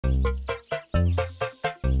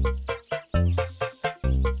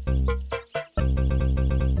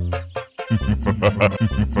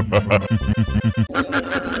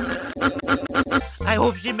I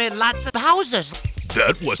hope she made lots of houses.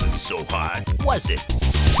 That wasn't so hard, was it?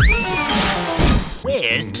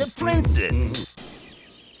 Where's the princess?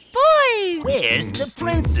 Boys! Where's the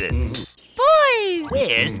princess? Boys!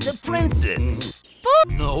 Where's the princess?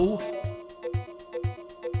 No.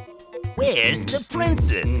 Where's the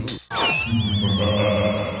princess?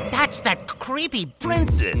 That's that creepy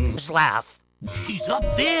princess laugh. She's up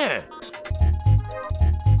there.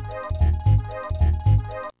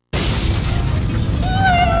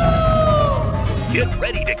 Get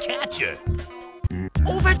ready to catch her.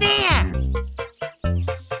 Over there!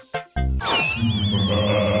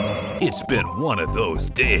 It's been one of those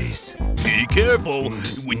days. Be careful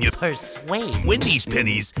when you Persuade. win these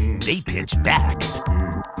pennies, they pinch back.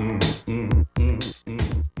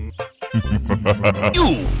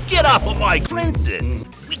 You, get off of my Princess.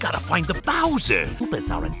 We gotta find the Bowser.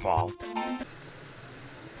 Koopas are involved.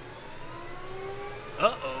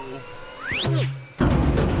 Uh-oh.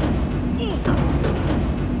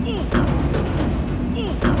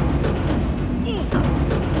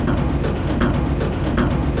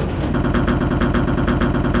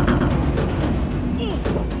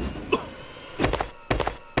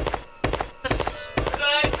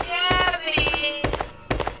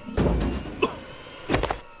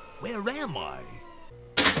 Where am I?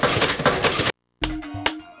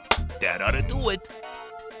 That ought to do it.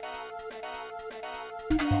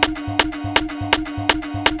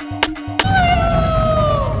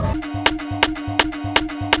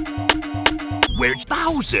 Where's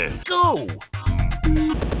Bowser? Go!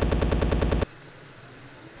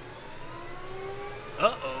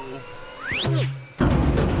 Uh-oh.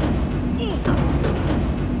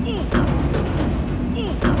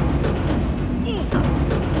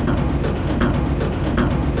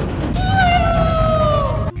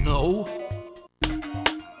 No.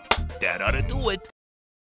 That ought to do it.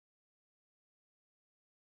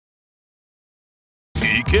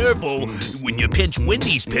 Be careful when you pinch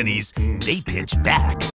Wendy's pennies, they pinch back.